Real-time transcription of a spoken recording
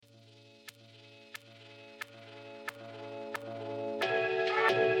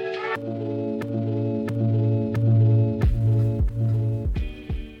Trail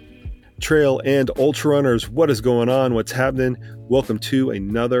and ultra runners, what is going on? What's happening? Welcome to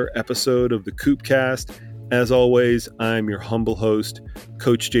another episode of the Coopcast. As always, I'm your humble host,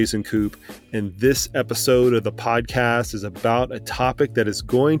 Coach Jason Coop, and this episode of the podcast is about a topic that is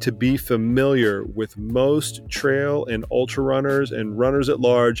going to be familiar with most trail and ultra runners and runners at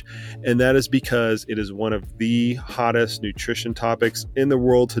large, and that is because it is one of the hottest nutrition topics in the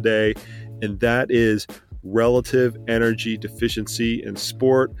world today, and that is relative energy deficiency in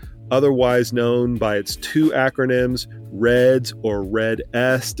sport, otherwise known by its two acronyms, REDS or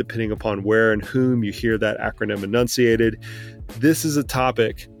RED-S, depending upon where and whom you hear that acronym enunciated. This is a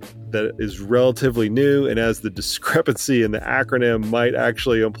topic that is relatively new, and as the discrepancy in the acronym might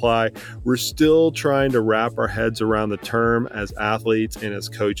actually imply, we're still trying to wrap our heads around the term as athletes and as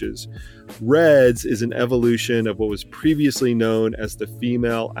coaches. REDS is an evolution of what was previously known as the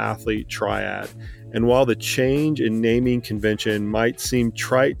female athlete triad. And while the change in naming convention might seem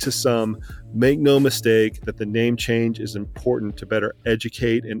trite to some, make no mistake that the name change is important to better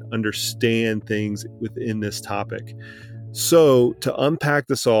educate and understand things within this topic. So, to unpack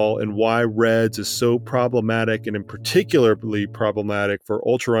this all and why REDS is so problematic, and in particularly problematic for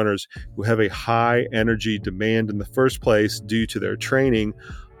ultra runners who have a high energy demand in the first place due to their training,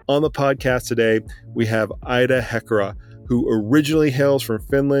 on the podcast today, we have Ida Hekara, who originally hails from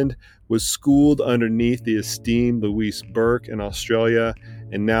Finland, was schooled underneath the esteemed Louise Burke in Australia,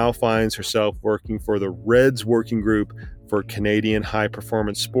 and now finds herself working for the REDS working group for Canadian high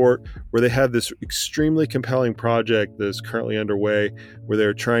performance sport, where they have this extremely compelling project that is currently underway, where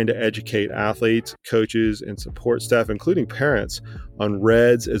they're trying to educate athletes, coaches, and support staff, including parents, on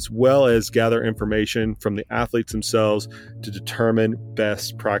REDS, as well as gather information from the athletes themselves to determine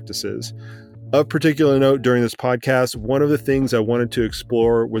best practices. Of particular note during this podcast, one of the things I wanted to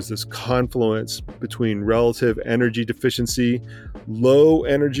explore was this confluence between relative energy deficiency, low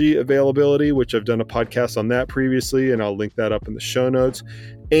energy availability, which I've done a podcast on that previously, and I'll link that up in the show notes,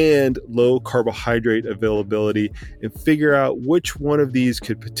 and low carbohydrate availability, and figure out which one of these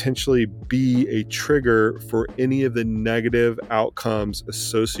could potentially be a trigger for any of the negative outcomes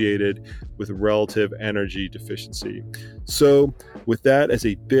associated with relative energy deficiency. So with that as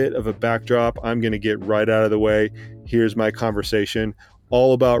a bit of a backdrop, I'm going to get right out of the way. Here's my conversation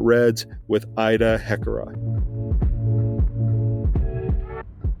all about REDS with Ida Hekara.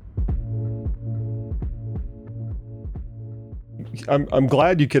 I'm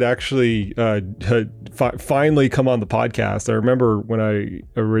glad you could actually finally come on the podcast. I remember when I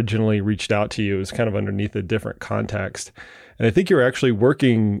originally reached out to you, it was kind of underneath a different context. And I think you're actually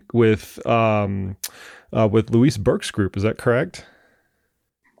working with Louise Burke's group. Is that correct?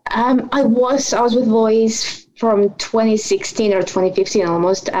 I was with Louise from 2016 or 2015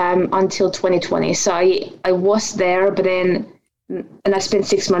 almost until 2020. So I was there, but then I spent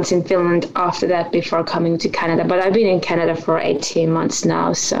 6 months in Finland after that before coming to Canada. But I've been in Canada for 18 months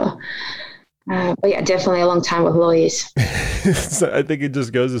now. So, but yeah, definitely a long time with Louise. So I think it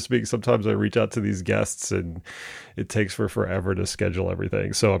just goes to speak. Sometimes I reach out to these guests and it takes forever to schedule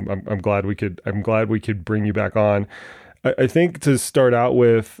everything. So I'm glad we could bring you back on. I think to start out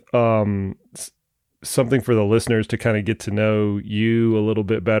with something for the listeners to kind of get to know you a little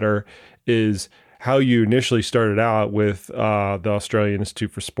bit better is how you initially started out with the Australian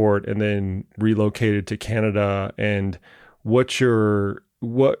Institute for Sport and then relocated to Canada, and what you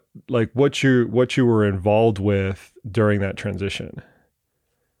were involved with during that transition.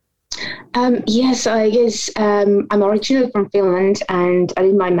 Yes, I guess I'm originally from Finland, and I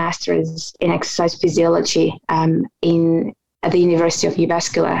did my master's in exercise physiology at the University of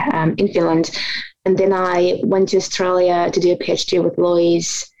Jyväskylä in Finland. And then I went to Australia to do a PhD with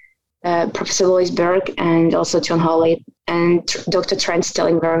Professor Louise Burke, and also John Hawley and Dr. Trent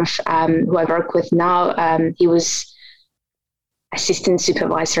Stellingwerff, who I work with now. He was assistant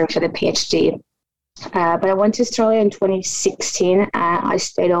supervisor for the PhD. But I went to Australia in 2016. I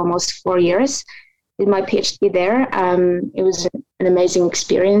stayed almost 4 years, did my PhD there. It was an amazing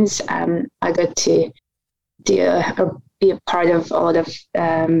experience. I got to be a part of a lot of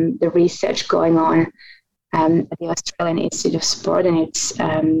the research going on at the Australian Institute of Sport, and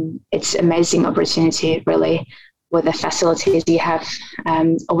it's amazing opportunity really with the facilities you have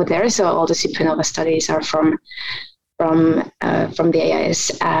over there. So all the supernova studies are from the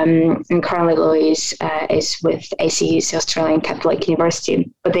AIS, and currently Louise is with ACU, Australian Catholic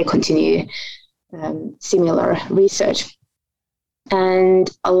University, but they continue similar research. And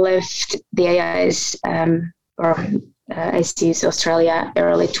I left the AIS ACU Australia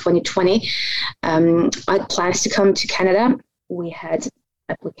early 2020. I had plans to come to Canada. We had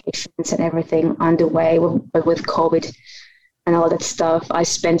applications and everything underway. But with COVID and all that stuff, I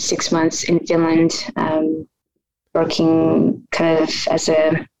spent 6 months in Finland, working kind of as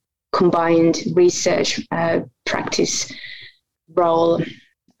a combined research practice role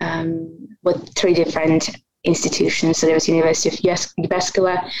with 3 different institutions. So there was University of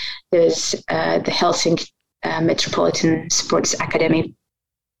Jyväskylä, there's the Helsinki Metropolitan Sports Academy,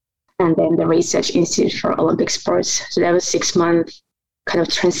 and then the Research Institute for Olympic Sports. So that was 6 month kind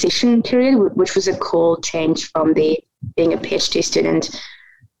of transition period, which was a cool change from being a PhD student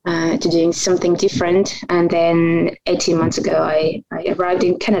to doing something different. And then 18 months ago, I arrived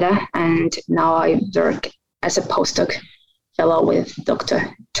in Canada, and now I work as a postdoc fellow with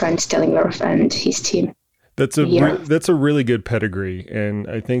Dr. Trent Stellingwerff and his team. That's a really good pedigree, and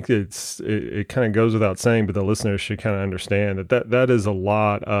I think it kind of goes without saying, but the listeners should kind of understand that is a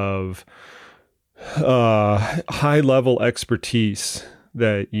lot of high level expertise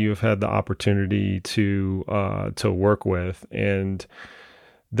that you've had the opportunity to work with, and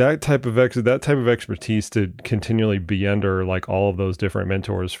that type of expertise to continually be under like all of those different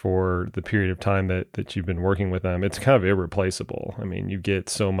mentors for the period of time that you've been working with them. It's kind of irreplaceable. I mean, you get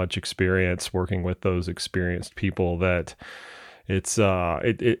so much experience working with those experienced people that it's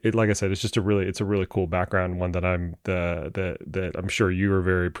like I said, it's a really cool background, one that I'm sure you are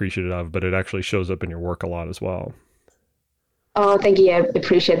very appreciative of, but it actually shows up in your work a lot as well. Oh, thank you. I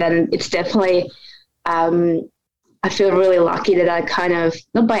appreciate that. And it's definitely, I feel really lucky that I kind of,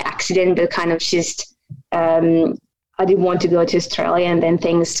 not by accident, but kind of just, I didn't want to go to Australia, and then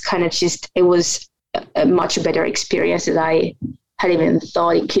things kind of it was a much better experience than I had even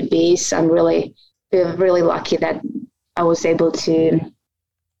thought it could be. So I'm really lucky that I was able to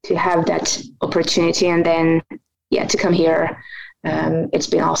have that opportunity, and then, to come here. It's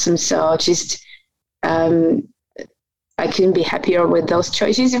been awesome. So just, I couldn't be happier with those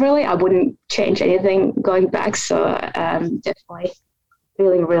choices, really. I wouldn't change anything going back. So definitely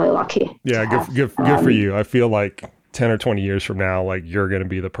feeling really lucky. Yeah, good for you. I feel like 10 or 20 years from now, like you're going to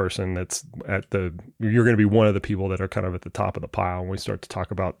be the person you're going to be one of the people that are kind of at the top of the pile when we start to talk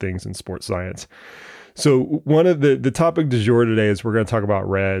about things in sports science. So one of the topic du jour today is we're going to talk about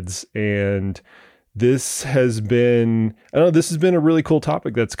RED-S, and this has been a really cool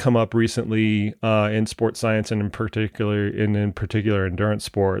topic that's come up recently in sports science, and in particular endurance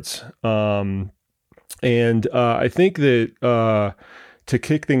sports. I think that to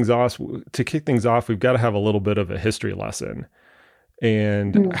kick things off, we've got to have a little bit of a history lesson,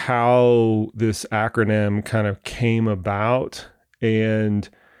 and how this acronym kind of came about, and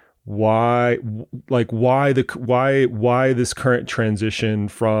why this current transition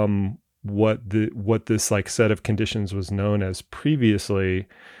from what this like set of conditions was known as previously.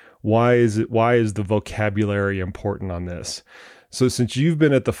 Why is the vocabulary important on this? So since you've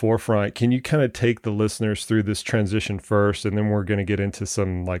been at the forefront, can you kind of take the listeners through this transition first, and then we're going to get into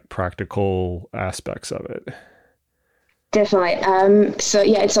some like practical aspects of it? Definitely. So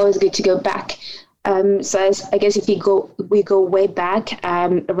it's always good to go back. So I guess if we go way back,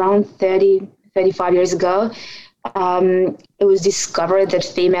 around 35 years ago, it was discovered that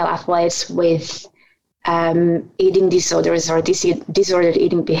female athletes with eating disorders or disordered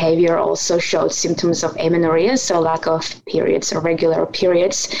eating behavior also showed symptoms of amenorrhea, so lack of periods or regular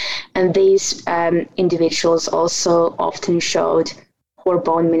periods. And these individuals also often showed poor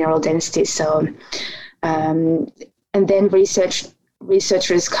bone mineral density. So, and then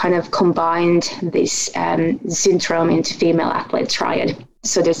researchers kind of combined this syndrome into female athlete triad.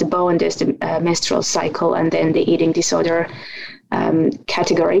 So there's the bone, there's the menstrual cycle, and then the eating disorder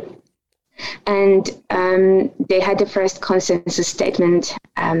category. And they had the first consensus statement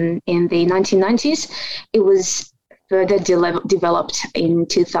in the 1990s. It was further developed in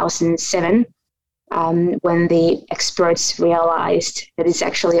 2007 when the experts realized that it's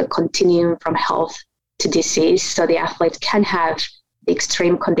actually a continuum from health to disease. So the athlete can have the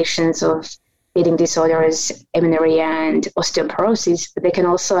extreme conditions of eating disorders, amenorrhea, and osteoporosis, but they can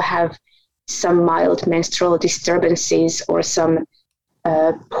also have some mild menstrual disturbances or some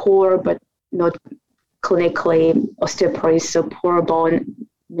poor but not clinically osteoporosis, so poor bone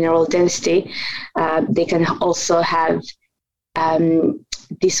mineral density. They can also have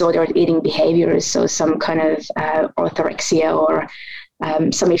disordered eating behaviors, so some kind of orthorexia or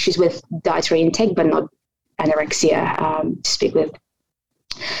some issues with dietary intake, but not anorexia to speak with.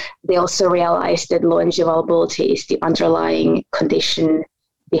 They also realized that low energy availability is the underlying condition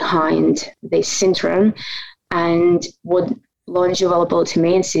behind this syndrome. And what low energy availability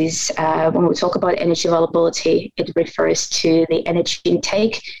means is when we talk about energy availability, it refers to the energy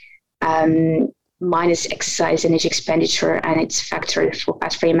intake minus exercise energy expenditure, and it's factored for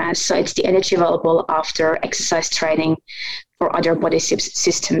fat-free mass. So it's the energy available after exercise training for other body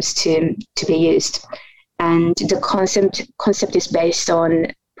systems to be used. And the concept is based on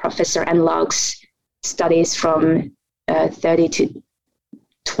Professor Anne Laug's studies from 30 to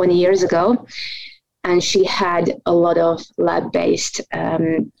 20 years ago. And she had a lot of lab-based,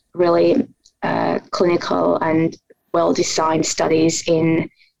 really clinical and well-designed studies in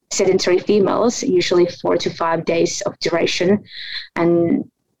sedentary females, usually 4 to 5 days of duration. And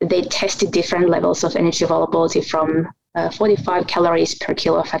they tested different levels of energy availability from 45 calories per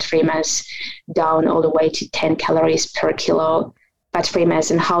kilo fat-free mass down all the way to 10 calories per kilo fat-free mass,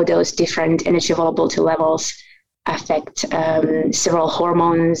 and how those different energy availability levels affect several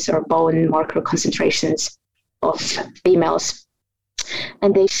hormones or bone marker concentrations of females.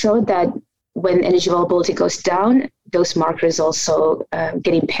 And they showed that when energy availability goes down, those markers also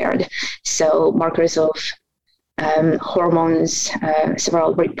get impaired. So markers of hormones,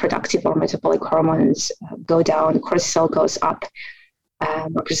 several reproductive or metabolic hormones go down, cortisol goes up,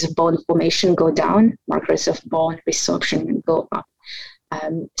 markers of bone formation go down, markers of bone resorption go up.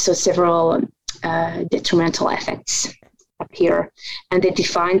 So several detrimental effects appear, and they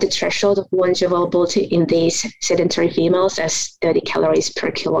defined the threshold of energy availability in these sedentary females as 30 calories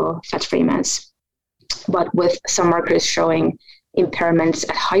per kilo fat-free mass, but with some markers showing impairments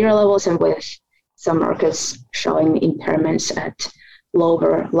at higher levels and with some markers showing impairments at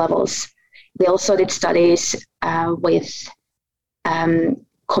lower levels. They also did studies with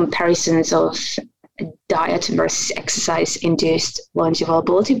comparisons of diet versus exercise-induced energy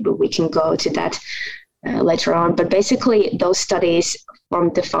availability, but we can go to that later on. But basically, those studies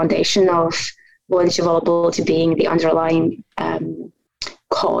formed the foundation of energy availability being the underlying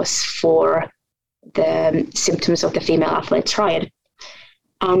cause for the symptoms of the female athlete triad.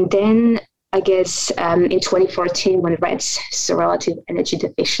 And then, I guess, in 2014, when REDS, so relative energy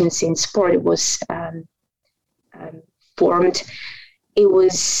deficiency in sport, was formed, it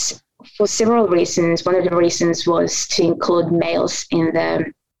was for several reasons. One of the reasons was to include males in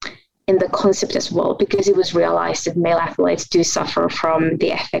the concept as well, because it was realized that male athletes do suffer from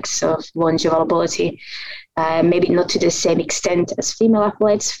the effects of energy availability, maybe not to the same extent as female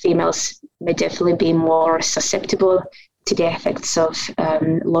athletes. Females may definitely be more susceptible to the effects of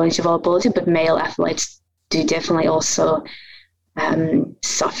energy availability, but male athletes do definitely also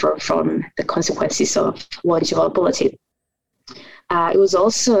suffer from the consequences of energy availability. It was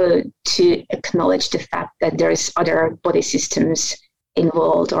also to acknowledge the fact that there's other body systems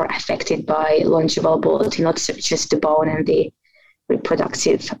involved or affected by energy availability, not just the bone and the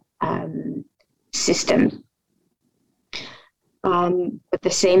reproductive system. But the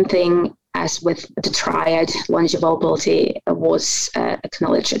same thing as with the triad, energy availability was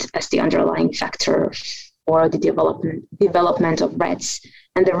acknowledged as the underlying factor for the development of REDS.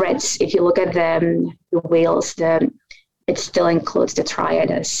 And the REDS, if you look at the wheels, it still includes the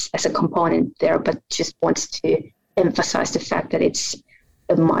triad as a component there, but just wants to emphasize the fact that it's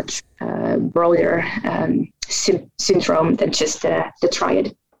a much broader syndrome than just the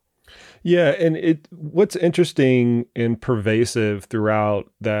triad. Yeah, and what's interesting and pervasive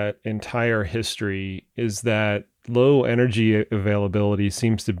throughout that entire history is that low energy availability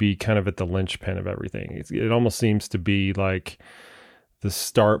seems to be kind of at the linchpin of everything. It almost seems to be like the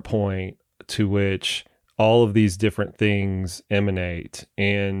start point to which all of these different things emanate.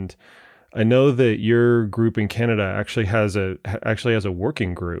 And I know that your group in Canada actually has a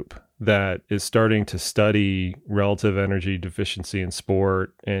working group that is starting to study relative energy deficiency in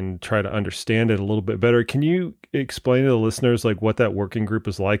sport and try to understand it a little bit better. Can you explain to the listeners like what that working group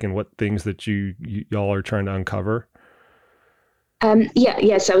is like and what things that y'all are trying to uncover?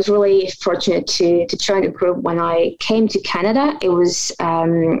 Yes, I was really fortunate to join the group when I came to Canada. It was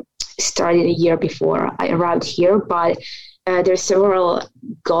started a year before I arrived here, but there's several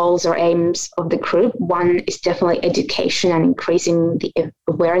goals or aims of the group. One is definitely education and increasing the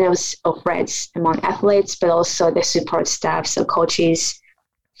awareness of REDS among athletes, but also the support staff, so coaches,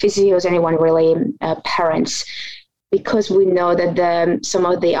 physios, anyone really, parents, because we know that some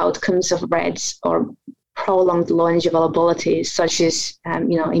of the outcomes of REDS or prolonged low energy availability, such as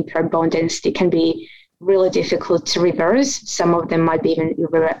impaired bone density, can be really difficult to reverse. Some of them might be even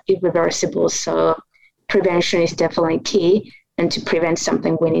irreversible. So prevention is definitely key. And to prevent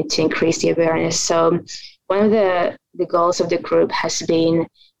something, we need to increase the awareness. So one of the goals of the group has been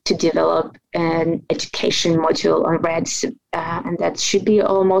to develop an education module on REDS, and that should be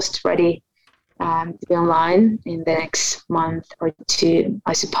almost ready to be online in the next month or two,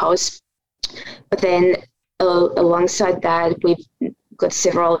 I suppose. But then alongside that, we've got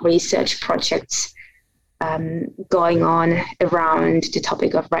several research projects going on around the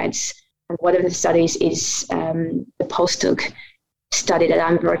topic of RED-S. And one of the studies is the postdoc study that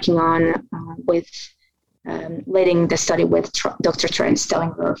I'm working on with leading the study with Dr. Trent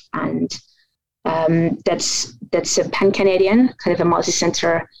Stellingwerff. And that's a pan-Canadian, kind of a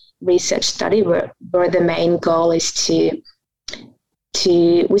multi-center research study where the main goal is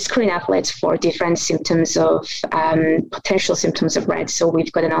we screen athletes for different symptoms of potential symptoms of RED. So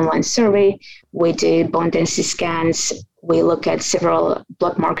we've got an online survey, we do bone density scans, we look at several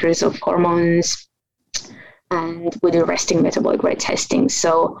blood markers of hormones, and we do resting metabolic rate testing.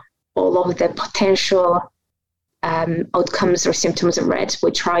 So all of the potential outcomes or symptoms of RED,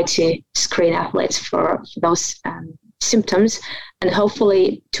 we try to screen athletes for those symptoms, and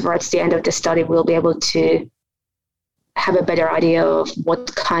hopefully towards the end of the study, we'll be able to have a better idea of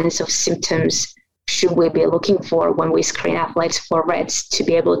what kinds of symptoms should we be looking for when we screen athletes for RED-S, to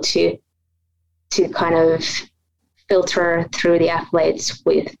be able to kind of filter through the athletes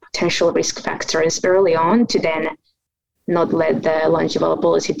with potential risk factors early on, to then not let the lunge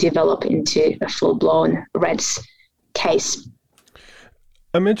availability develop into a full-blown RED-S case.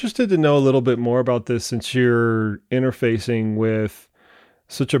 I'm interested to know a little bit more about this, since you're interfacing with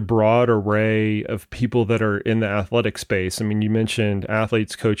such a broad array of people that are in the athletic space. I mean, you mentioned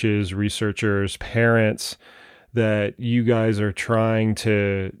athletes, coaches, researchers, parents, that you guys are trying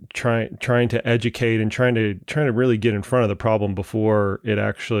to educate and trying to really get in front of the problem before it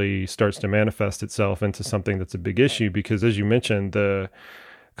actually starts to manifest itself into something that's a big issue. Because as you mentioned, the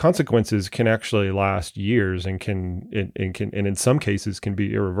consequences can actually last years and can in some cases can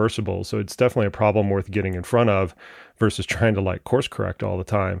be irreversible. So it's definitely a problem worth getting in front of versus trying to like course correct all the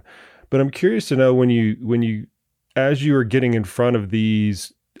time. But I'm curious to know, when you as you are getting in front of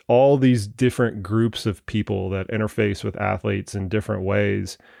all these different groups of people that interface with athletes in different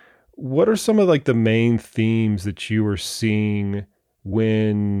ways, what are some of like the main themes that you are seeing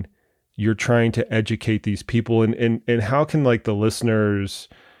when you're trying to educate these people, and how can like the listeners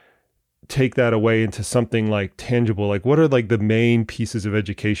take that away into something like tangible? Like, what are like the main pieces of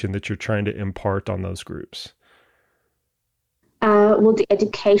education that you're trying to impart on those groups? Well, the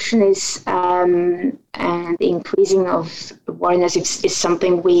education is and the increasing of awareness is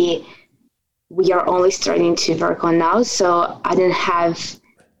something we are only starting to work on now. So I didn't have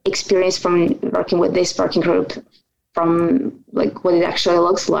experience from working with this working group from like what it actually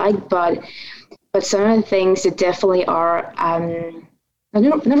looks like, but some of the things that definitely are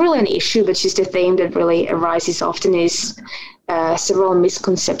not really an issue, but just a theme that really arises often is several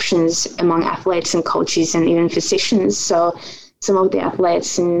misconceptions among athletes and coaches and even physicians. So some of the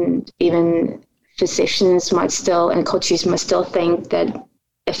athletes and even physicians and coaches might still think that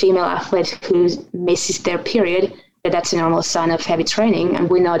a female athlete who misses their period, that's a normal sign of heavy training. And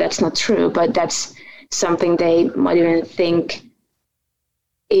we know that's not true, but that's something they might even think,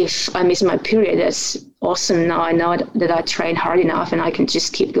 if I miss my period, that's awesome. Now I know that I train hard enough and I can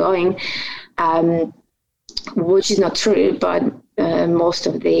just keep going, which is not true, but most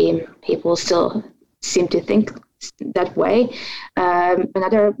of the people still seem to think that way.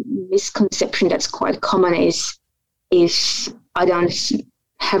 Another misconception that's quite common is, if I don't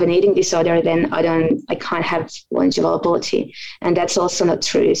have an eating disorder, then I can't have lunge availability, and that's also not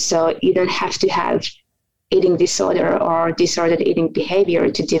true. So you don't have to have eating disorder or disordered eating behavior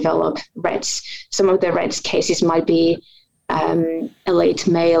to develop RED-S. Some of the RED-S cases might be elite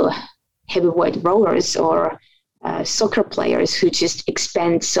male heavyweight rowers or soccer players who just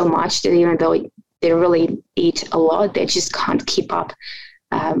expend so much that even though they really eat a lot, they just can't keep up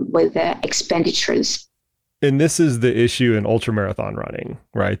with the expenditures. And this is the issue in ultramarathon running,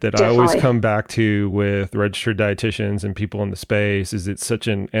 right? That Definitely. I always come back to with registered dietitians and people in the space, is it's such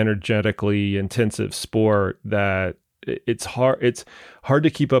an energetically intensive sport that it's hard to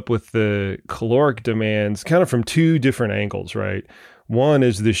keep up with the caloric demands, kind of from two different angles, right? One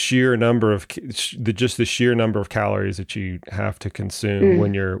is the sheer number of calories that you have to consume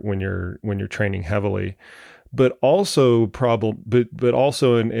when you're training heavily, but also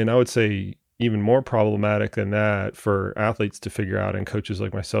and I would say even more problematic than that for athletes to figure out and coaches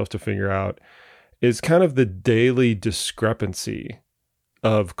like myself to figure out is kind of the daily discrepancy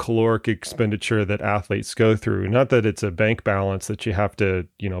of caloric expenditure that athletes go through. Not that it's a bank balance that you have to,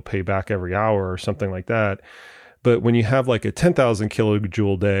 pay back every hour or something like that. But when you have like a 10,000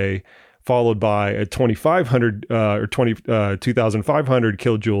 kilojoule day followed by a 2,500 or 2,500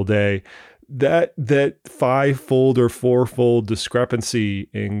 kilojoule day, that fivefold or fourfold discrepancy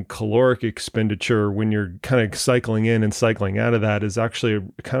in caloric expenditure when you're kind of cycling in and cycling out of that is actually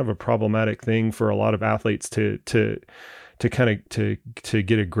kind of a problematic thing for a lot of athletes to to kind of to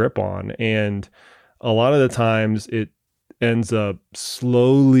get a grip on. And a lot of the times it ends up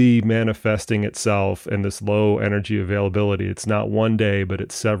slowly manifesting itself in this low energy availability. It's not one day, but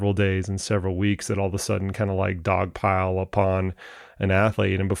it's several days and several weeks that all of a sudden kind of like dogpile upon an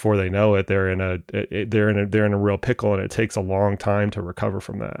athlete, and before they know it, they're in a real pickle, and it takes a long time to recover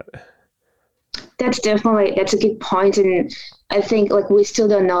from that. That's a good point, and I think like we still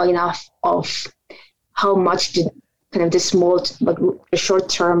don't know enough of how much the small, like the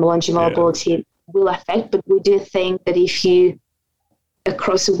short-term launch availability will affect. But we do think that if you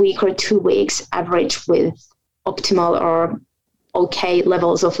across a week or 2 weeks average with optimal or okay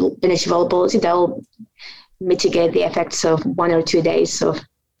levels of energy availability, they'll mitigate the effects of 1 or 2 days of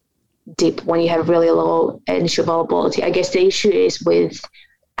dip when you have really low energy availability. I guess the issue is with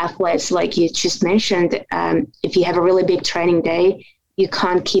athletes, like you just mentioned, if you have a really big training day, you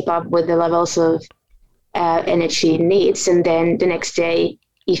can't keep up with the levels of energy needs. And then the next day,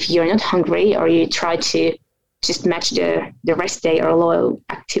 if you're not hungry or you try to just match the rest day or low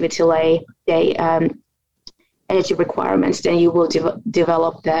activity day energy requirements, then you will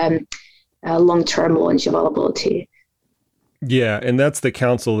develop the long-term launch availability. Yeah, and that's the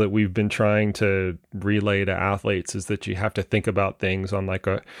counsel that we've been trying to relay to athletes, is that you have to think about things on like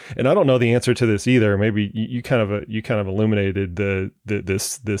and I don't know the answer to this either. Maybe you kind of illuminated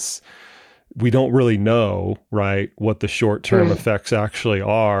this. We don't really know, right, what the short-term effects actually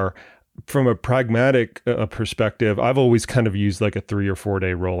are. From a pragmatic perspective, I've always kind of used like a 3 or 4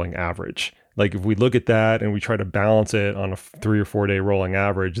 day rolling average. Like if we look at that and we try to balance it on a 3 or 4 day rolling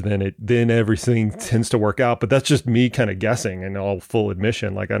average, then everything tends to work out. But that's just me kind of guessing, and all full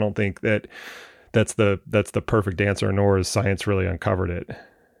admission. Like I don't think that's the perfect answer, nor has science really uncovered it.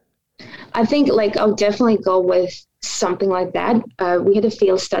 I think like I'll definitely go with something like that. We had a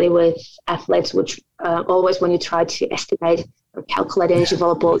field study with athletes, which always when you try to estimate or calculate energy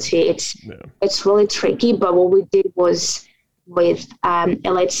availability, it's really tricky. But what we did was with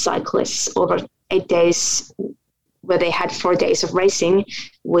elite cyclists over 8 days, where they had 4 days of racing,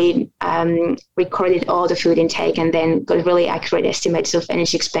 we recorded all the food intake and then got really accurate estimates of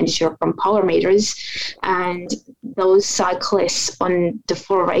energy expenditure from power meters. And those cyclists on the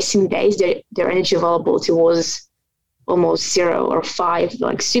 4 racing days, their energy availability was almost 0 or 5,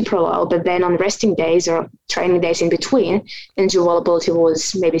 like super low. But then on resting days or training days in between, energy availability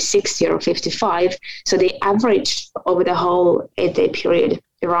was maybe 60 or 55. So they averaged over the whole 8-day period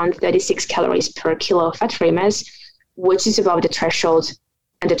around 36 calories per kilo of fat-free mass, which is above the threshold.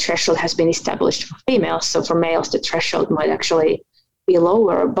 And the threshold has been established for females. So for males, the threshold might actually be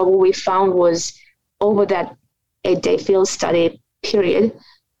lower. But what we found was over that 8-day field study period,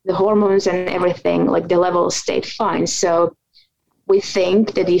 the hormones and everything, like the levels stayed fine. So we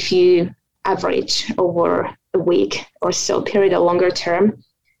think that if you average over a week or so period, a longer term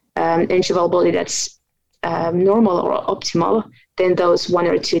energy availability that's normal or optimal, then those 1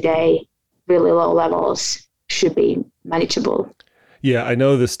 or 2 day really low levels should be manageable. Yeah, I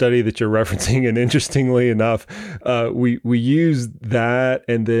know the study that you're referencing, and interestingly enough, we used that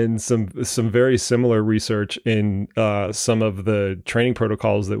and then some very similar research in some of the training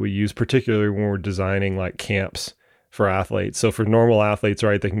protocols that we use, particularly when we're designing like camps for athletes. So for normal athletes,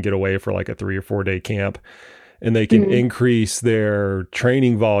 right, they can get away for like a 3 or 4 day camp, and they can increase their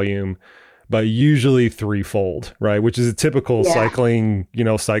training volume by usually threefold, right? Which is a typical cycling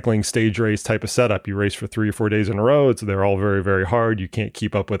stage race type of setup. You race for 3 or 4 days in a row. So they're all very, very hard. You can't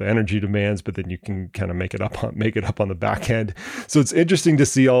keep up with energy demands, but then you can kind of make it up on the back end. So it's interesting to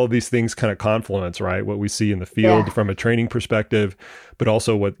see all of these things kind of confluence, right? What we see in the field from a training perspective, but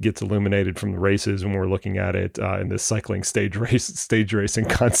also what gets illuminated from the races when we're looking at it in this cycling stage racing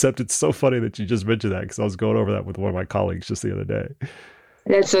concept. It's so funny that you just mentioned that, because I was going over that with one of my colleagues just the other day.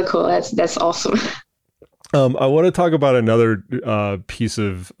 That's so cool. That's awesome. I want to talk about another piece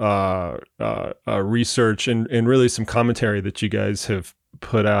of research and really some commentary that you guys have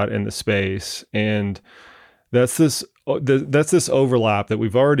put out in the space, and that's this overlap that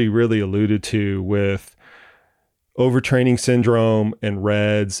we've already really alluded to with overtraining syndrome and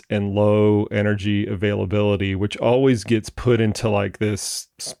RED-S and low energy availability, which always gets put into like this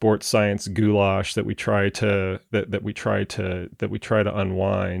sports science goulash that we try to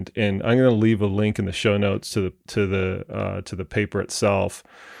unwind. And I'm going to leave a link in the show notes to the paper itself.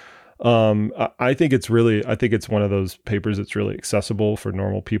 I think it's one of those papers that's really accessible for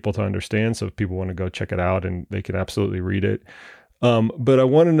normal people to understand. So if people want to go check it out, and they can absolutely read it. But I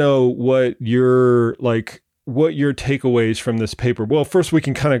want to know what your what your takeaways from this paper. Well, first we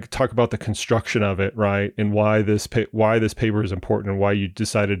can kind of talk about the construction of it, right, and why this paper is important and why you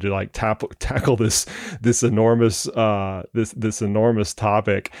decided to like tackle this enormous this enormous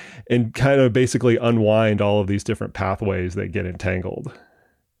topic and kind of basically unwind all of these different pathways that get entangled.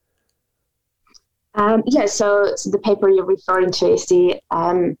 So the paper you're referring to is the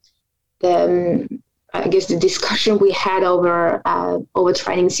I guess the discussion we had over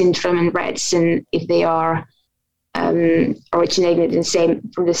overtraining syndrome and rats, and if they are originated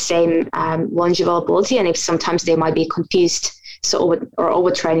from the same lunge availability, and if sometimes they might be confused. So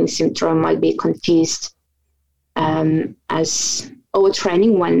overtraining syndrome might be confused as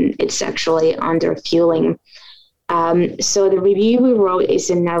overtraining when it's actually underfueling. So the review we wrote is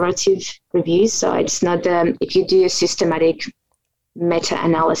a narrative review. So it's not if you do a systematic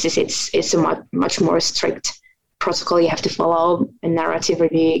meta-analysis, it's a much more strict protocol you have to follow. A narrative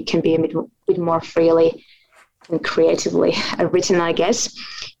review can be a bit more freely and creatively written, I guess.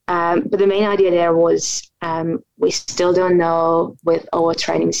 But the main idea there was we still don't know with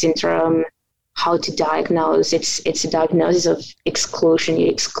overtraining syndrome how to diagnose. It's a diagnosis of exclusion. You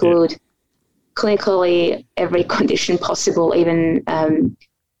exclude clinically every condition possible, even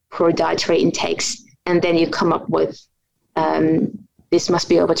poor dietary intakes, and then you come up with this must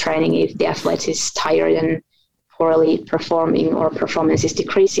be overtraining if the athlete is tired and poorly performing or performance is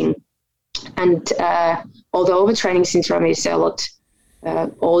decreasing. And although overtraining syndrome is a lot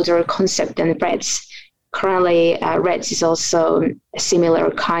older concept than Rett's, currently Rett's is also a similar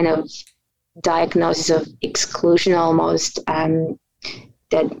kind of diagnosis of exclusion almost,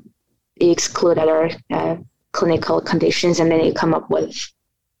 that you exclude other clinical conditions and then you come up with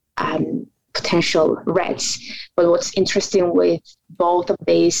potential Rett's. But what's interesting with both of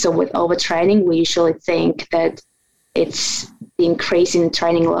these, so with overtraining, we usually think that it's the increase in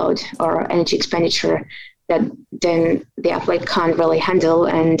training load or energy expenditure that then the athlete can't really handle,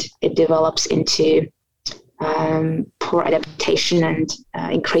 and it develops into poor adaptation and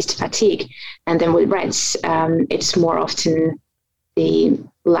increased fatigue. And then with Rett's, it's more often the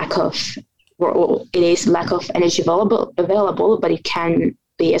lack of energy available, but it can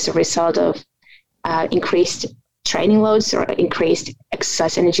be as a result of increased training loads or increased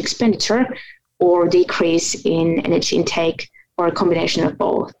exercise energy expenditure or decrease in energy intake, or a combination of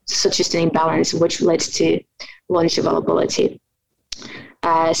both, such as an imbalance, which leads to lunge availability.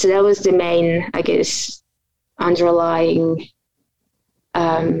 So that was the main, I guess, underlying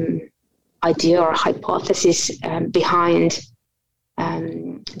idea or hypothesis behind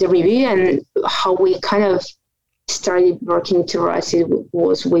the review, and how we kind of started working towards it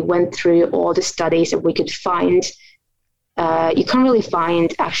was we went through all the studies that we could find. You can't really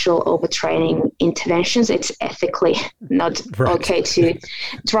find actual overtraining interventions. It's ethically not okay to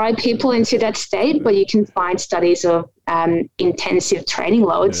drive people into that state, but you can find studies of intensive training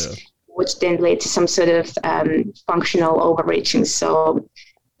loads, which then lead to some sort of functional overreaching, so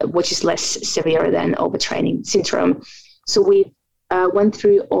which is less severe than overtraining syndrome. So we went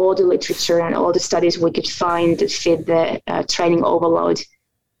through all the literature and all the studies we could find that fit the training overload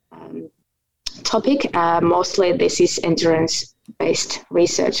topic. Mostly this is endurance-based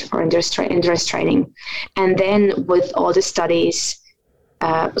research for endurance training. And then with all the studies,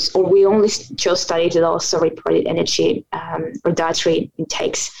 or we only chose studies that also reported energy or dietary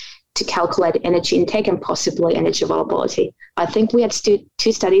intakes to calculate energy intake and possibly energy availability. I think we had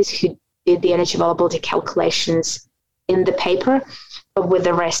two studies who did the energy availability calculations in the paper, but with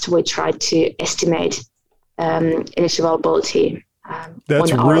the rest we tried to estimate energy availability.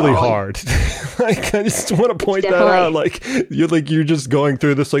 That's really hard. Like, I just want to point that out. Like you're just going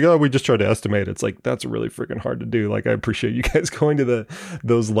through this, like, oh, we just tried to estimate. It's like, that's really freaking hard to do. Like, I appreciate you guys going to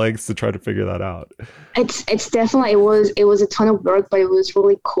those lengths to try to figure that out. It's definitely, it was a ton of work, but it was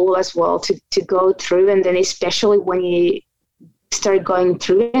really cool as well to go through. And then especially when you start going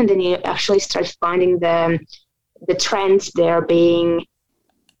through and then you actually start finding the trends there being,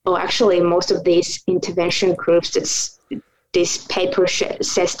 actually most of these intervention groups, this paper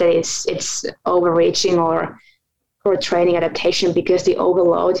says that it's overreaching or poor training adaptation because the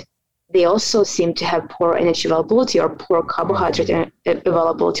overload, they also seem to have poor energy availability or poor carbohydrate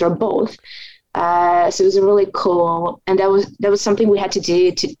availability or both. So it was really cool. And that was something we had to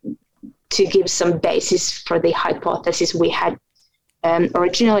do to give some basis for the hypothesis we had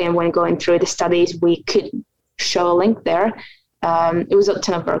originally. And when going through the studies, we could show a link there. It was a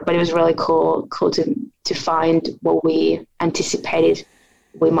ton of work, but it was really cool to find what we anticipated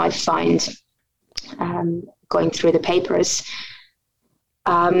we might find going through the papers.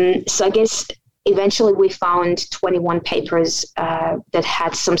 So I guess eventually we found 21 papers that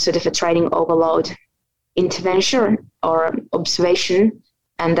had some sort of a training overload intervention or observation,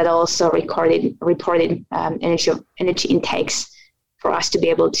 and that also reported energy intakes for us to be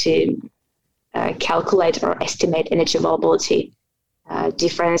able to calculate or estimate energy availability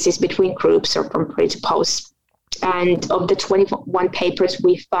differences between groups or from pre to post. And of the 21 papers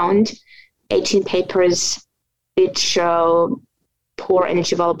we found, 18 papers did show poor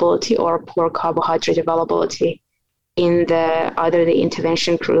energy availability or poor carbohydrate availability in either the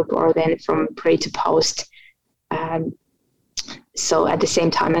intervention group or then from pre to post. So at the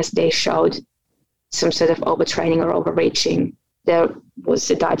same time as they showed some sort of overtraining or overreaching, there was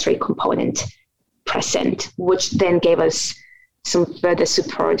a dietary component present, which then gave us some further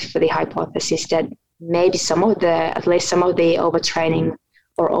support for the hypothesis that maybe at least some of the overtraining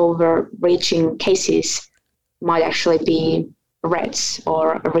or overreaching cases might actually be REDs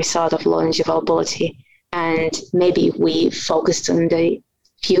or a result of low energy availability. And maybe if we focused on the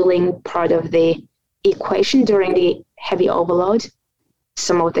fueling part of the equation during the heavy overload,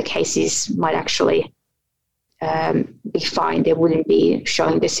 some of the cases might actually be fine. They wouldn't be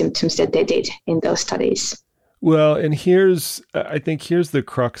showing the symptoms that they did in those studies. Well, and I think here's the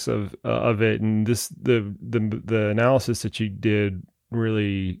crux of it, and the analysis that you did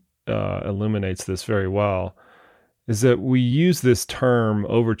really illuminates this very well. Is that we use this term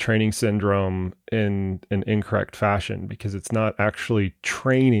overtraining syndrome in an incorrect fashion because it's not actually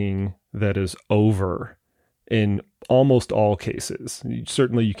training that is over in almost all cases.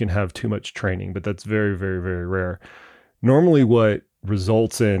 Certainly you can have too much training, but that's very, very, very rare. Normally what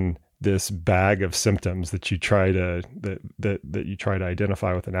results in this bag of symptoms that you try to that you try to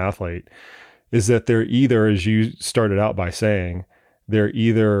identify with an athlete is that they're either, as you started out by saying, they're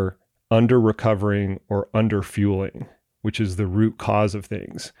either under recovering or under fueling, which is the root cause of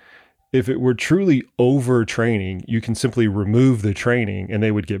things. If it were truly overtraining, you can simply remove the training and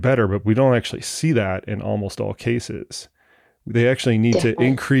they would get better, but we don't actually see that in almost all cases. They actually need to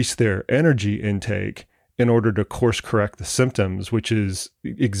increase their energy intake in order to course correct the symptoms, which is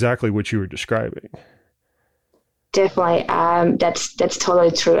exactly what you were describing. Definitely. That's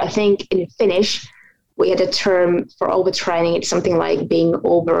totally true. I think in Finnish, we had a term for overtraining. It's something like being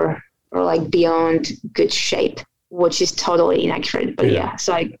over or like beyond good shape, which is totally inaccurate. But yeah,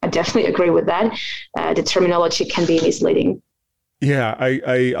 so I definitely agree with that. The terminology can be misleading. Yeah,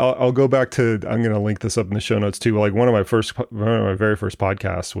 I'll go back to, I'm going to link this up in the show notes too. Like one of my very first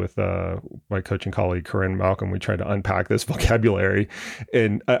podcasts with my coaching colleague, Corinne Malcolm, we tried to unpack this vocabulary.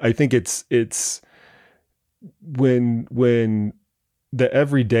 And I think it's when the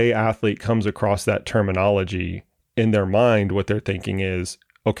everyday athlete comes across that terminology in their mind, what they're thinking is,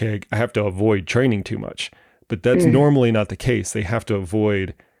 okay, I have to avoid training too much, but that's normally not the case. They have to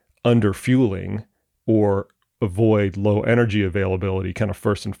avoid under fueling or avoid low energy availability kind of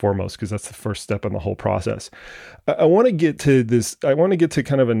first and foremost, because that's the first step in the whole process. I want to get to this. I want to get to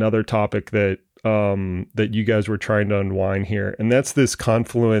kind of another topic that you guys were trying to unwind here. And that's this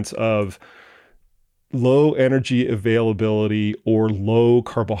confluence of low energy availability or low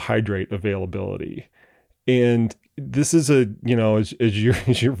carbohydrate availability. And this is as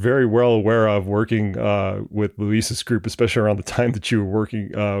you're very well aware of, working with Luis's group, especially around the time that you were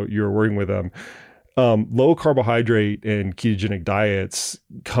working with them. Low carbohydrate and ketogenic diets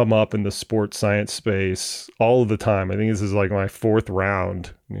come up in the sports science space all of the time. I think this is like my fourth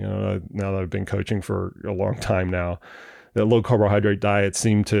round, now that I've been coaching for a long time now, that low carbohydrate diets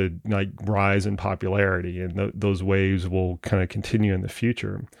seem to like rise in popularity, and those waves will kind of continue in the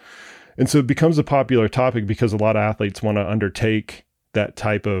future. And so it becomes a popular topic because a lot of athletes want to undertake that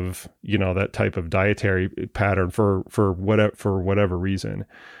type of dietary pattern for whatever reason.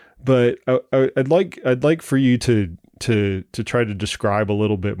 But I'd like for you to try to describe a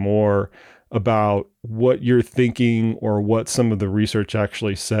little bit more about what you're thinking or what some of the research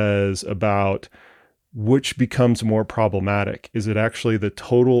actually says about which becomes more problematic. Is it actually the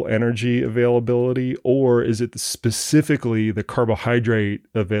total energy availability, or is it specifically the carbohydrate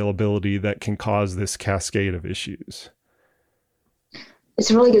availability that can cause this cascade of issues? It's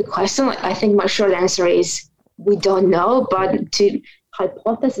a really good question. I think my short answer is we don't know, but to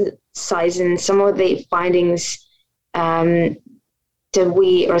hypothesizing some of the findings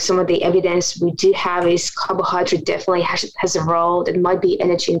some of the evidence we do have is carbohydrate definitely has a role that might be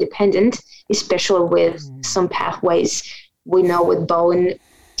energy independent, especially with some pathways. We know with bone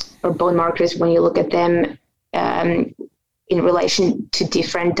markers, when you look at them in relation to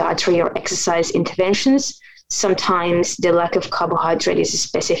different dietary or exercise interventions, sometimes the lack of carbohydrate is a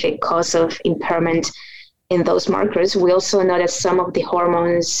specific cause of impairment in those markers. We also know that some of the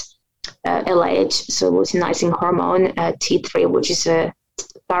hormones, LH, so luteinizing hormone, T3, which is a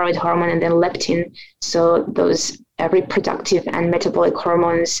thyroid hormone and then leptin. So those reproductive and metabolic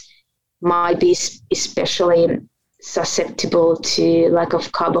hormones might be especially susceptible to lack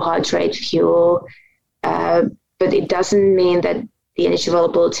of carbohydrate fuel. But it doesn't mean that the energy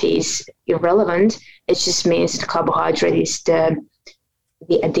availability is irrelevant. It just means that carbohydrate is the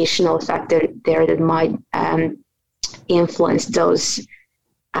additional factor there that might influence those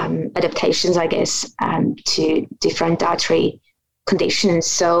adaptations, I guess, to different dietary conditions.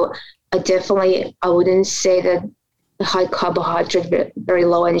 So I wouldn't say that a high carbohydrate, very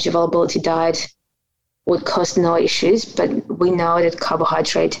low energy availability diet would cause no issues, but we know that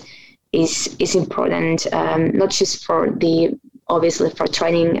carbohydrate is important, not just obviously for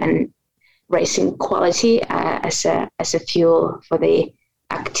training and racing quality as a fuel for the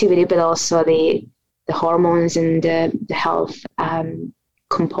activity, but also the hormones and the health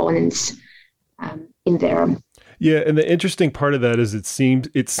components in there. Yeah, and the interesting part of that is it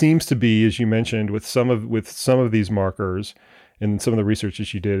seems to be, as you mentioned, with some of these markers, and some of the research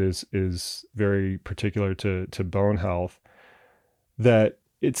that you did is very particular to bone health, that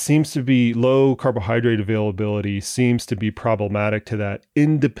it seems to be low carbohydrate availability seems to be problematic to that,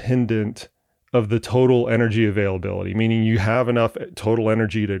 independent of the total energy availability, meaning you have enough total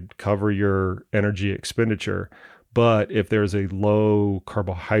energy to cover your energy expenditure. But if there's a low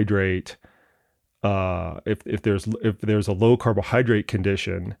carbohydrate, if there's a low carbohydrate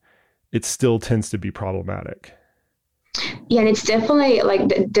condition, it still tends to be problematic. Yeah, and it's definitely like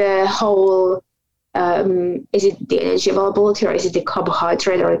the whole, is it the energy availability or is it the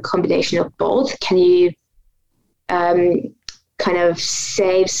carbohydrate or a combination of both? Can you kind of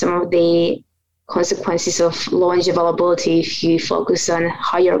save some of the consequences of low energy availability if you focus on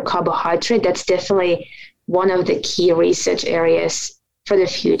higher carbohydrate? That's definitely one of the key research areas for the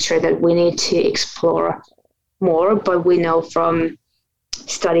future that we need to explore more. But we know from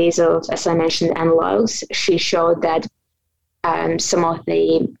studies of, as I mentioned, analogs, she showed that some of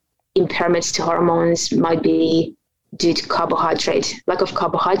the impairments to hormones might be due to lack of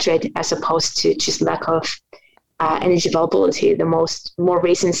carbohydrate, as opposed to just lack of energy availability. The more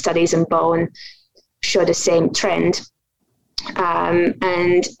recent studies in bone show the same trend.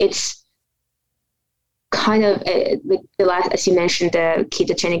 And it's kind of as you mentioned, the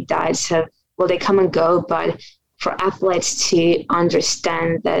ketogenic diets they come and go, but for athletes to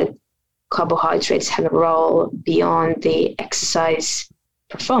understand that carbohydrates have a role beyond the exercise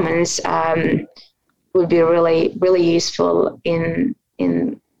performance would be really, really useful in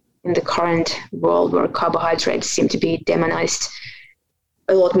the current world where carbohydrates seem to be demonized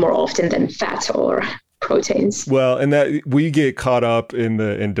a lot more often than fat or proteins. Well, and that we get caught up in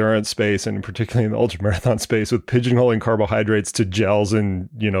the endurance space, and particularly in the ultramarathon space, with pigeonholing carbohydrates to gels and,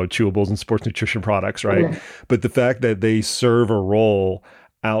 chewables and sports nutrition products, right? Mm-hmm. But the fact that they serve a role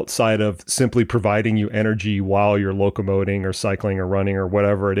outside of simply providing you energy while you're locomoting or cycling or running or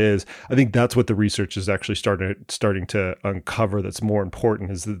whatever it is, I think that's what the research is actually starting to uncover. That's more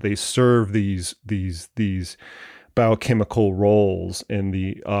important, is that they serve these biochemical roles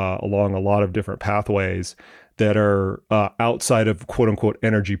in along a lot of different pathways that are outside of quote unquote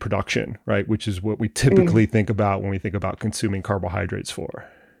energy production, right? Which is what we typically think about when we think about consuming carbohydrates for.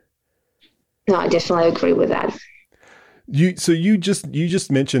 No, I definitely agree with that. You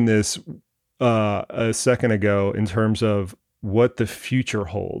just mentioned this a second ago in terms of what the future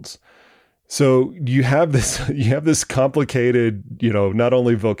holds. So you have this complicated, not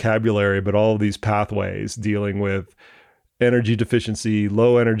only vocabulary, but all of these pathways dealing with energy deficiency,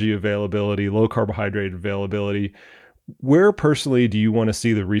 low energy availability, low carbohydrate availability. Where personally do you want to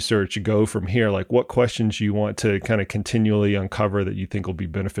see the research go from here? Like, what questions you want to kind of continually uncover that you think will be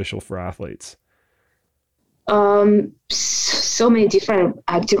beneficial for athletes? So many different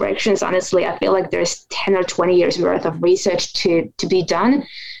directions. Honestly, I feel like there's 10 or 20 years worth of research to be done.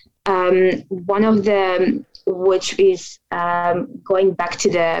 One of them, which is going back to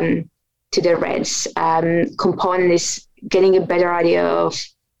the RED-S component, is getting a better idea of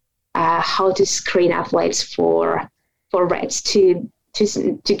how to screen athletes for RED-S to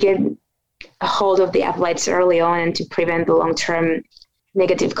get a hold of the athletes early on and to prevent the long-term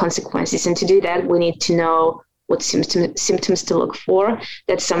negative consequences. And to do that, we need to know what symptoms to look for.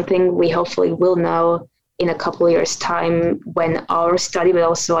 That's something we hopefully will know in a couple of years' time when our study, but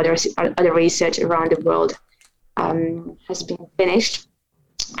also other research around the world has been finished.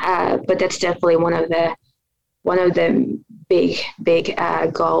 But that's definitely one of the big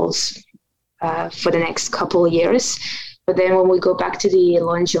goals for the next couple of years. But then when we go back to the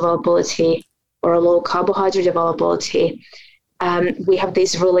low energy availability or low carbohydrate availability, we have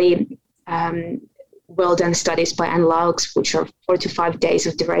these really well done studies by analogs, which are 4 to 5 days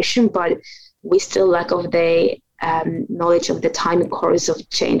of duration, but we still lack of the knowledge of the time and course of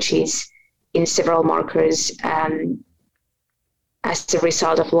changes in several markers as a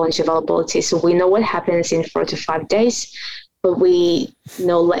result of launch availability. So we know what happens in 4 to 5 days, but we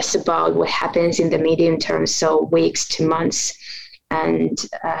know less about what happens in the medium term, so weeks to months, and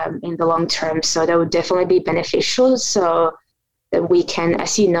in the long term. So that would definitely be beneficial, so that we can,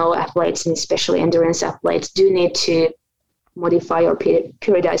 as you know, athletes, and especially endurance athletes, do need to modify or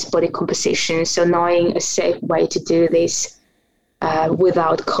periodize body composition. So knowing a safe way to do this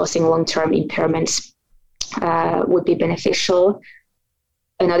without causing long-term impairments would be beneficial.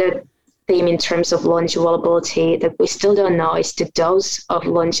 Another theme in terms of launch availability that we still don't know is the dose of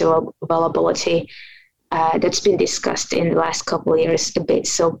launch availability. That's been discussed in the last couple of years a bit.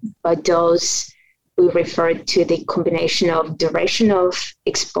 So by dose, we refer to the combination of duration of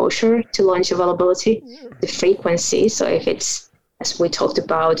exposure to launch availability, the frequency. So if it's, as we talked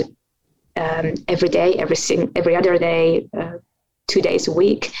about, every day, every other day, 2 days a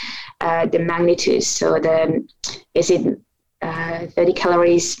week, the magnitude. So is it 30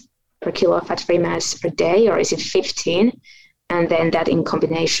 calories per kilo of fat-free mass per day, or is it 15? And then that in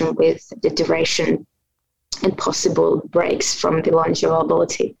combination with the duration and possible breaks from the launch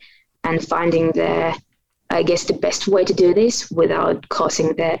availability, and finding the best way to do this without causing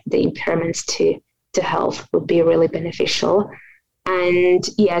the impairments to health would be really beneficial. And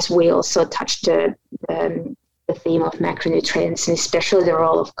yes, we also touched the theme of macronutrients, and especially the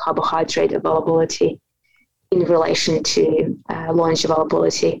role of carbohydrate availability in relation to launch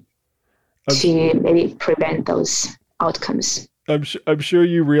availability to maybe prevent those outcomes. I'm sure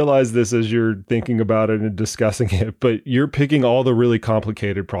you realize this as you're thinking about it and discussing it, but you're picking all the really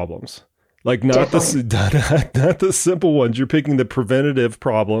complicated problems, like not the simple ones. You're picking the preventative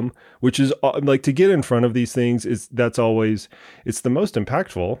problem, which is like, to get in front of these things it's the most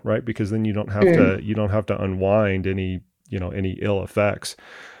impactful, right? Because then you don't have to unwind any ill effects.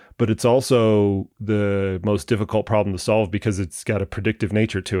 But it's also the most difficult problem to solve because it's got a predictive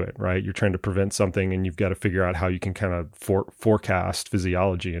nature to it, right? You're trying to prevent something, and you've got to figure out how you can kind of forecast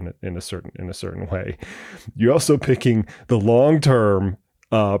physiology in a certain way. You're also picking the long-term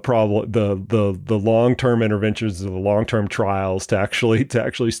problem, the long-term interventions, the long-term trials to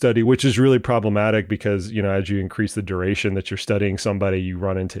actually study, which is really problematic because, as you increase the duration that you're studying somebody, you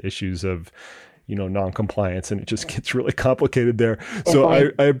run into issues of non-compliance, and it just gets really complicated there. So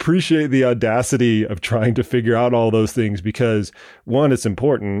I appreciate the audacity of trying to figure out all those things, because one, it's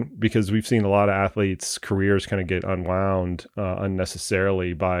important because we've seen a lot of athletes' careers kind of get unwound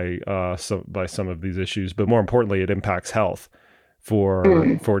unnecessarily by some of these issues. But more importantly, it impacts health for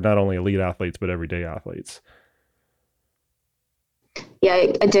not only elite athletes, but everyday athletes. Yeah,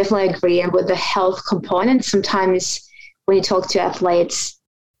 I definitely agree. And with the health component, sometimes when you talk to athletes,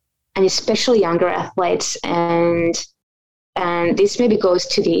 and especially younger athletes, and this maybe goes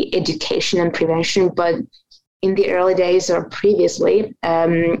to the education and prevention, but in the early days or previously,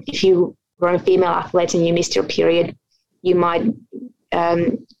 if you were a female athlete and you missed your period, you might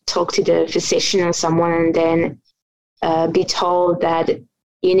talk to the physician or someone and then be told that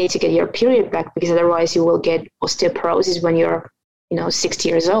you need to get your period back because otherwise you will get osteoporosis when you're 60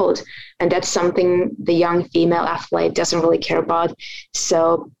 years old. And that's something the young female athlete doesn't really care about.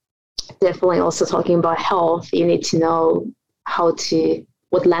 So definitely also talking about health, you need to know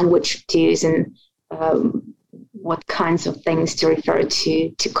what language to use and what kinds of things to refer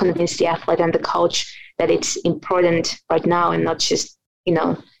to convince the athlete and the coach that it's important right now and not just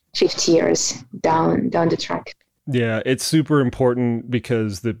 50 years down the track. Yeah, it's super important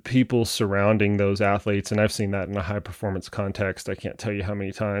because the people surrounding those athletes, and I've seen that in a high performance context, I can't tell you how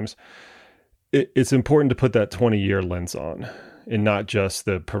many times, it's important to put that 20-year lens on, and not just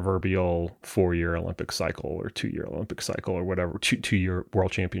the proverbial 4-year Olympic cycle or 2-year Olympic cycle or whatever, 2-year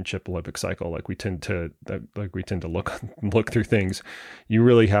World Championship Olympic cycle. Like we tend to look through things. You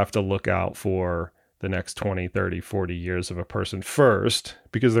really have to look out for the next 20, 30, 40 years of a person first,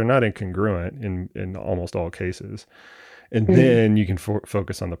 because they're not incongruent in almost all cases. And then you can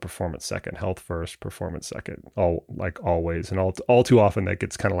focus on the performance second, health first, performance second, always. And all too often that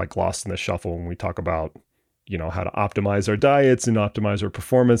gets kind of like lost in the shuffle when we talk about how to optimize our diets and optimize our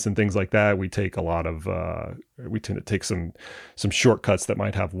performance and things like that. We take we tend to take some shortcuts that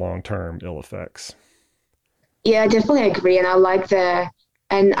might have long-term ill effects. Yeah, I definitely agree. And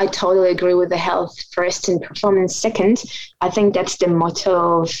and I totally agree with the health first and performance second. I think that's the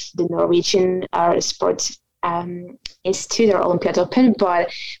motto of the Norwegian Sports Institute or Olympiad Open.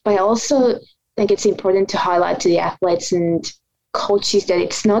 But I also think it's important to highlight to the athletes and coaches that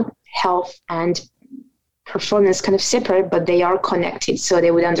it's not health and performance kind of separate, but they are connected. So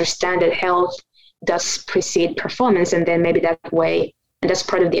they would understand that health does precede performance, and then maybe that way, and that's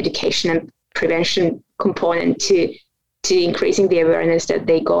part of the education and prevention component to increasing the awareness that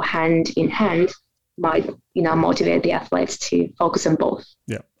they go hand in hand, might motivate the athletes to focus on both.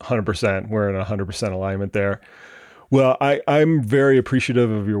 Yeah, 100%. We're in 100% alignment there. Well, I'm very appreciative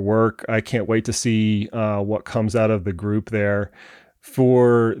of your work. I can't wait to see what comes out of the group there.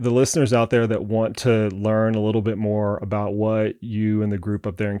 For the listeners out there that want to learn a little bit more about what you and the group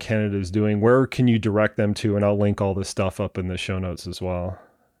up there in Canada is doing, where can you direct them to? And I'll link all this stuff up in the show notes as well.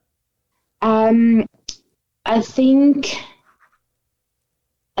 I think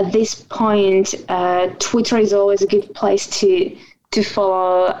at this point, Twitter is always a good place to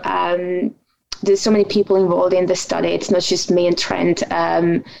follow. There's so many people involved in the study. It's not just me and Trent.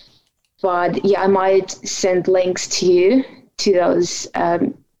 But yeah, I might send links to you to those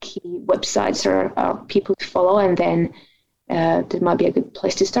key websites or people to follow, and then that might be a good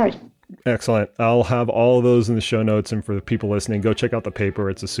place to start. Excellent. I'll have all of those in the show notes. And for the people listening, go check out the paper.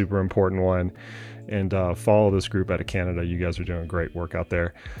 It's a super important one. And follow this group out of Canada. You guys are doing great work out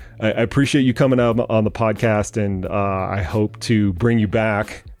there. I appreciate you coming out on the podcast, and I hope to bring you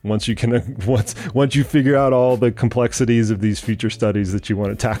back once you figure out all the complexities of these future studies that you want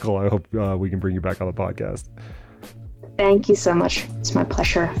to tackle. I hope we can bring you back on the podcast. Thank you so much. It's my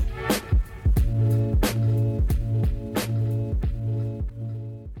pleasure.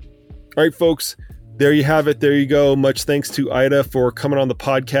 All right, folks. There you have it. There you go. Much thanks to Ida for coming on the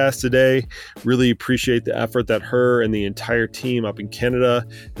podcast today. Really appreciate the effort that her and the entire team up in Canada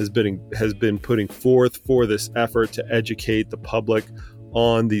has been putting forth for this effort to educate the public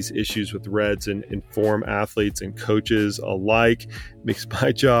on these issues with RED-S and inform athletes and coaches alike. Makes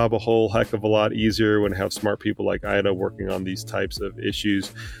my job a whole heck of a lot easier when I have smart people like Ida working on these types of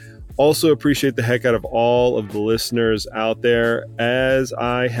issues. Also appreciate the heck out of all of the listeners out there. As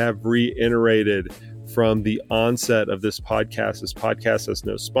I have reiterated from the onset of this podcast has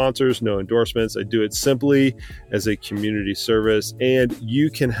no sponsors, no endorsements. I do it simply as a community service, and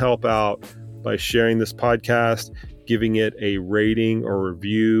you can help out by sharing this podcast, giving it a rating or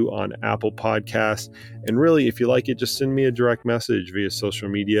review on Apple Podcasts. And really, if you like it, just send me a direct message via social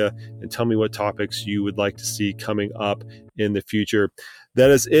media and tell me what topics you would like to see coming up in the future.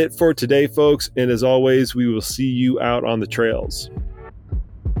 That is it for today, folks. And as always, we will see you out on the trails.